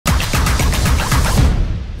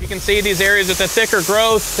You can see these areas with the thicker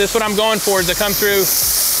growth. This is what I'm going for, is to come through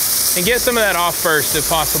and get some of that off first if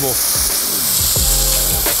possible.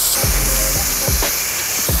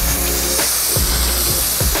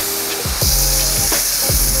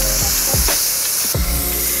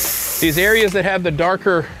 These areas that have the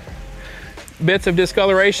darker bits of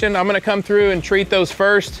discoloration, I'm gonna come through and treat those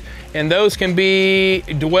first, and those can be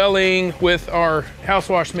dwelling with our house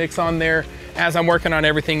wash mix on there as I'm working on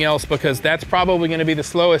everything else, because that's probably gonna be the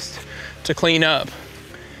slowest to clean up.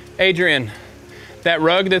 Adrian, that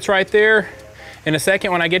rug that's right there, in a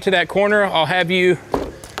second when I get to that corner, I'll have you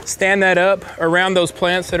stand that up around those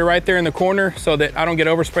plants that are right there in the corner so that I don't get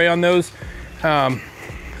overspray on those.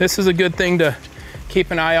 This is a good thing to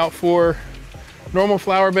keep an eye out for. Normal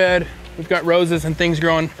flower bed, we've got roses and things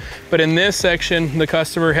growing, but in this section, the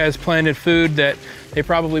customer has planted food that they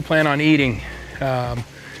probably plan on eating.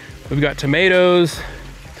 We've got tomatoes,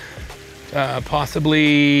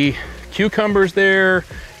 possibly cucumbers there,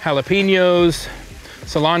 jalapenos,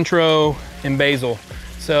 cilantro, and basil.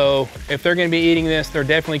 So if they're gonna be eating this, they're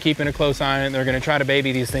definitely keeping a close eye on it. They're gonna try to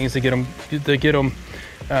baby these things to get them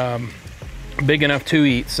big enough to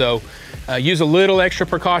eat. So use a little extra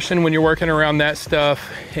precaution when you're working around that stuff,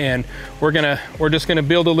 and we're just gonna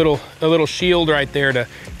build a little shield right there to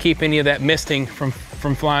keep any of that misting from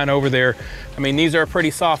flying over there. I mean, these are a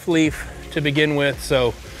pretty soft leaf to begin with,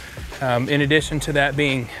 so in addition to that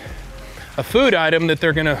being a food item that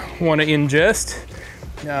they're gonna wanna ingest,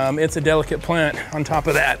 it's a delicate plant on top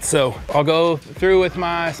of that. So I'll go through with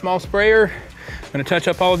my small sprayer. I'm gonna touch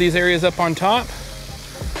up all of these areas up on top.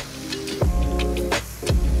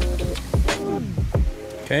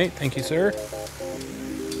 Okay, thank you, sir.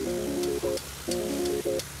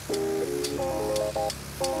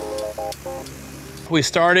 We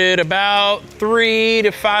started about 3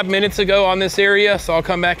 to 5 minutes ago on this area, so I'll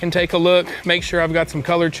come back and take a look, make sure I've got some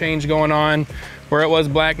color change going on. Where it was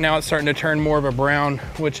black, now it's starting to turn more of a brown,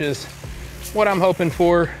 which is what I'm hoping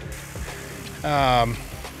for.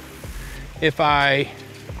 If I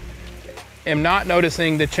am not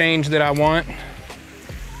noticing the change that I want,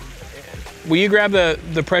 will you grab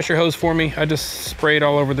the pressure hose for me? I just sprayed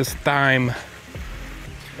all over this thyme.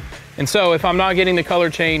 And so if I'm not getting the color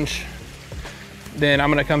change, then I'm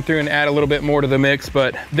gonna come through and add a little bit more to the mix,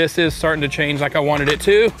 but this is starting to change like I wanted it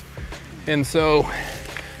to. And so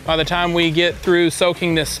by the time we get through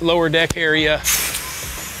soaking this lower deck area,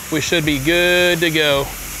 we should be good to go.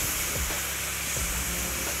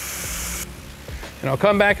 And I'll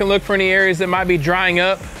come back and look for any areas that might be drying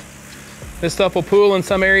up. This stuff will pool in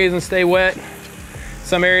some areas and stay wet.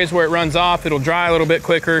 Some areas where it runs off, it'll dry a little bit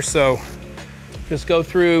quicker. So just go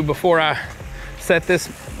through before I set this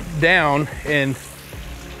down and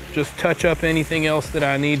just touch up anything else that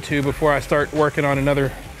I need to before I start working on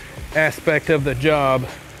another aspect of the job.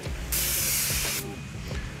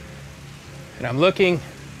 And I'm looking,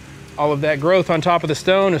 all of that growth on top of the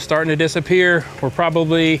stone is starting to disappear. We're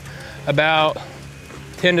probably about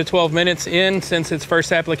 10 to 12 minutes in since its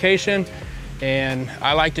first application, and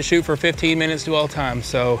I like to shoot for 15 minutes dwell time.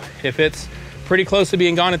 So if it's pretty close to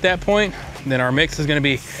being gone at that point, then our mix is gonna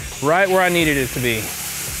be right where I needed it to be.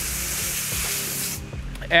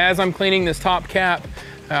 As I'm cleaning this top cap,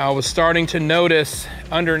 I was starting to notice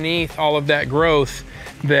underneath all of that growth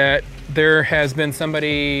that there has been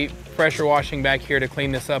somebody pressure washing back here to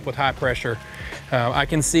clean this up with high pressure. I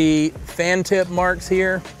can see fan tip marks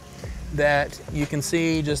here that you can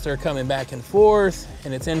see just are coming back and forth,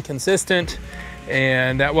 and it's inconsistent.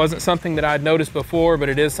 And that wasn't something that I'd noticed before, but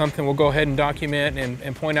it is something we'll go ahead and document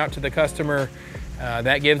and point out to the customer.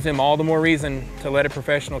 That gives them all the more reason to let a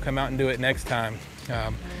professional come out and do it next time.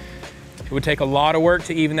 It would take a lot of work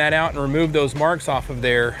to even that out and remove those marks off of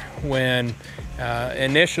there, when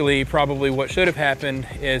initially probably what should have happened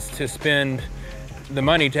is to spend the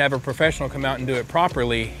money to have a professional come out and do it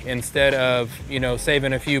properly, instead of, you know,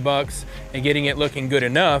 saving a few bucks and getting it looking good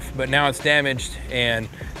enough, but now it's damaged, and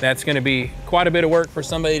that's going to be quite a bit of work for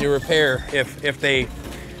somebody to repair if they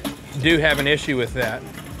do have an issue with that.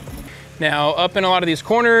 Now, up in a lot of these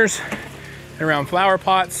corners and around flower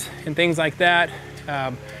pots and things like that,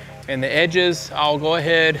 and the edges, I'll go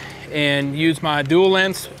ahead and use my dual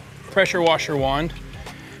length pressure washer wand,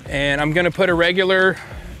 and I'm going to put a regular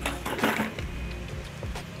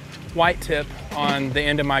white tip on the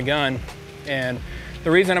end of my gun. And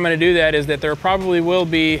the reason I'm going to do that is that there probably will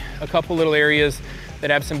be a couple little areas that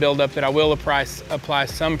have some buildup that I will apply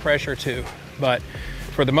some pressure to, but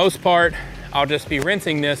for the most part I'll just be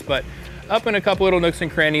rinsing this, but up in a couple little nooks and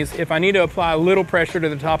crannies, if I need to apply a little pressure to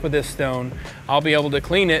the top of this stone, I'll be able to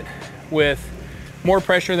clean it with more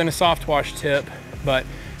pressure than a soft wash tip, but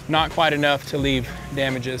not quite enough to leave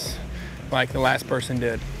damages like the last person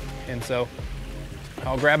did. And so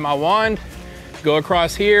I'll grab my wand, go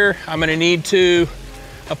across here. I'm gonna need to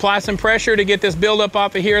apply some pressure to get this buildup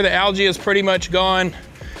off of here. The algae is pretty much gone,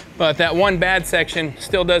 but that one bad section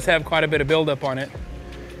still does have quite a bit of buildup on it.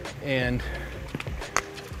 And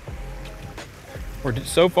we're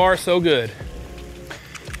so far so good.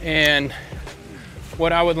 And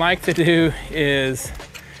what I would like to do is,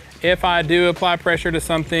 if I do apply pressure to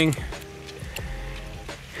something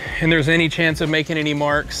and there's any chance of making any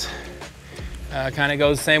marks, kind of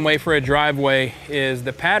goes the same way for a driveway, is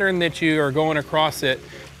the pattern that you are going across it,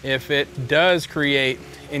 if it does create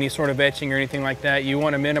any sort of etching or anything like that, you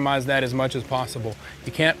want to minimize that as much as possible.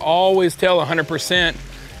 You can't always tell 100%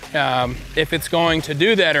 if it's going to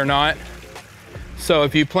do that or not. So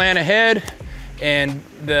if you plan ahead and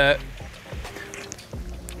the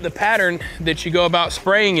pattern that you go about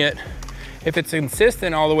spraying it, if it's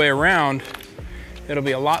consistent all the way around, it'll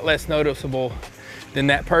be a lot less noticeable than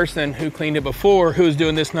that person who cleaned it before, who's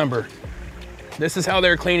doing this number. This is how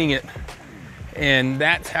they're cleaning it. And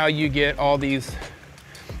that's how you get all these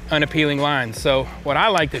unappealing lines. So what I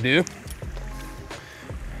like to do,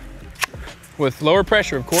 with lower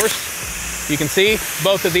pressure, of course, you can see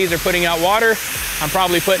both of these are putting out water. I'm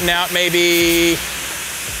probably putting out maybe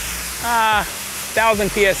 1,000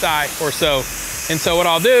 PSI or so. And so what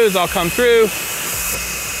I'll do is I'll come through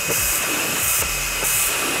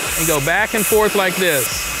and go back and forth like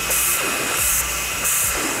this.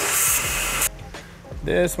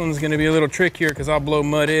 This one's gonna be a little trickier because I'll blow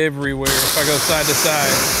mud everywhere if I go side to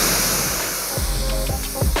side.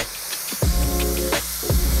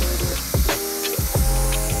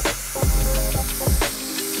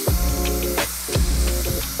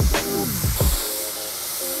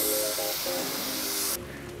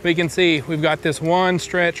 We can see we've got this one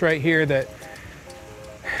stretch right here that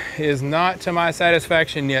is not to my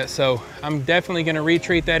satisfaction yet, so I'm definitely gonna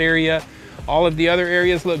retreat that area. All of the other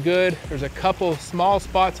areas look good. There's a couple small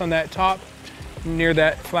spots on that top near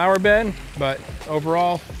that flower bed, but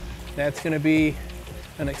overall, that's gonna be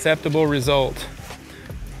an acceptable result.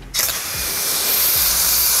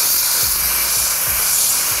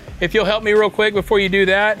 If you'll help me real quick before you do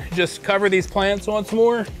that, just cover these plants once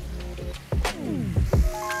more.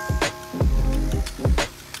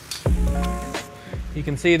 You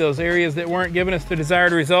can see those areas that weren't giving us the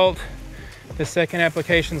desired result. The second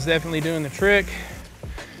application is definitely doing the trick,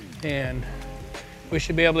 and we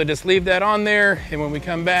should be able to just leave that on there, and when we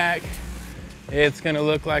come back, it's gonna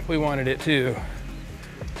look like we wanted it to.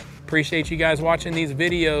 Appreciate you guys watching these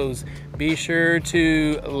videos. Be sure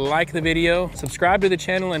to like the video, subscribe to the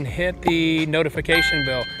channel, and hit the notification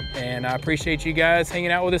bell. And I appreciate you guys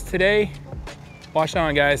hanging out with us today. Wash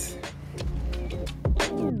on, guys.